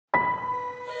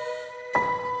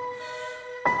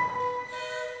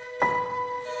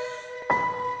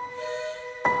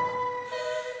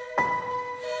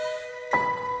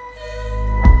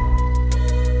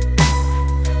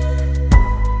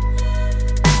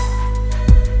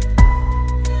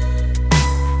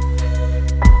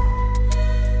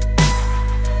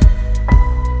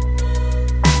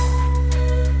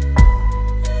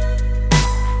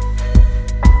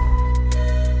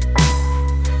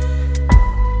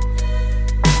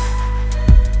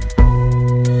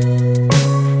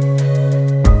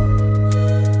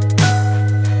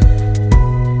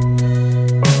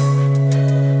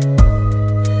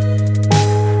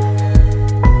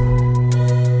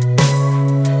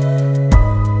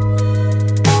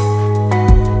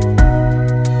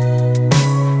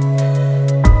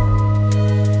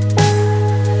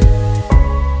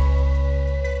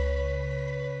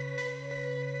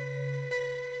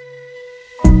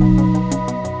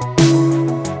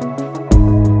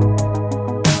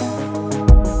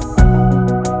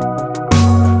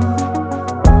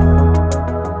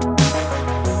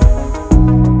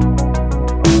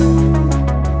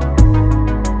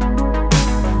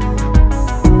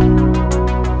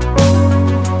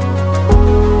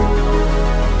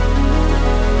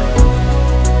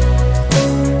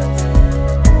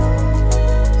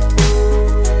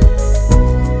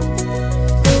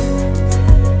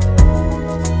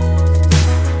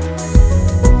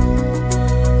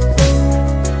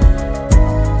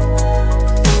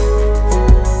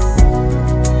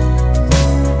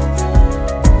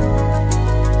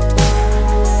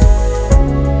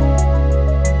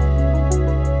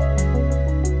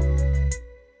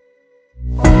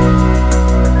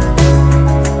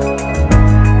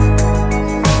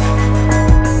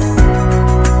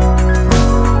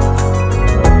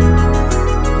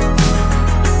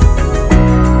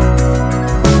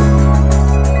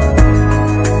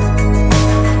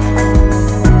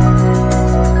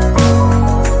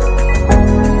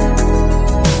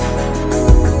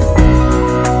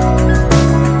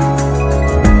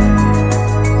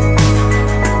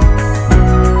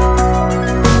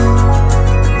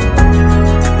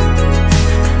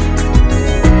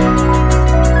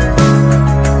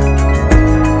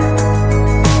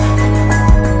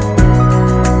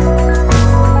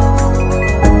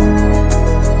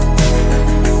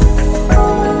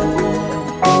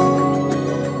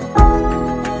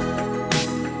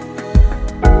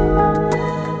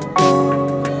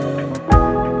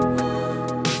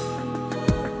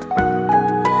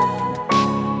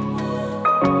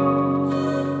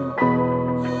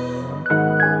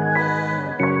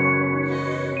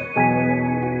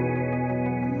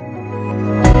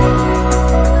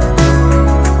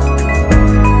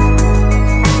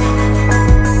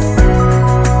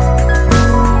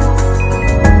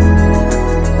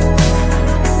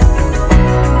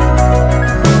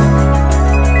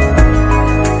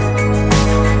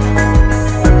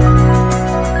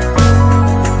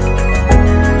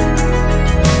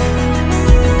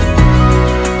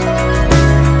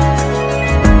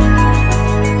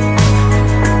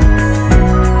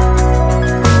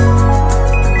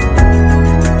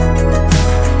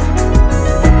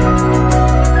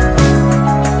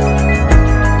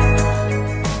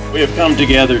come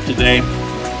together today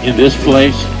in this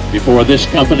place before this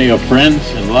company of friends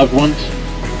and loved ones,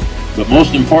 but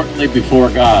most importantly before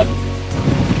God,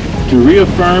 to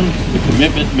reaffirm the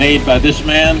commitment made by this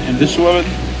man and this woman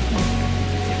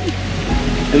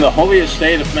in the holy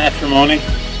estate of matrimony.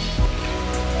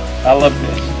 I love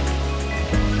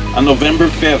this. On November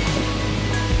 5th,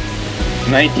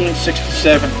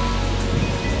 1967,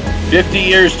 50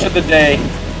 years to the day,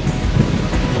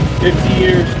 50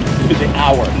 years to the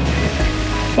hour,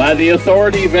 by the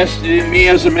authority vested in me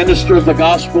as a minister of the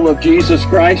gospel of Jesus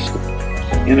Christ,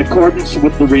 in accordance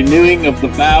with the renewing of the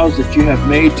vows that you have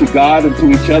made to God and to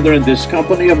each other in this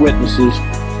company of witnesses,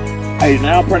 I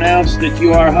now pronounce that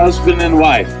you are husband and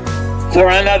wife for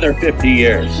another 50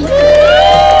 years.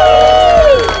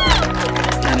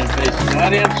 And in facing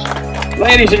audience,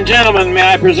 ladies and gentlemen,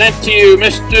 may I present to you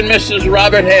Mr. and Mrs.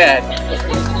 Robert Head.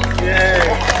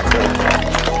 Yay.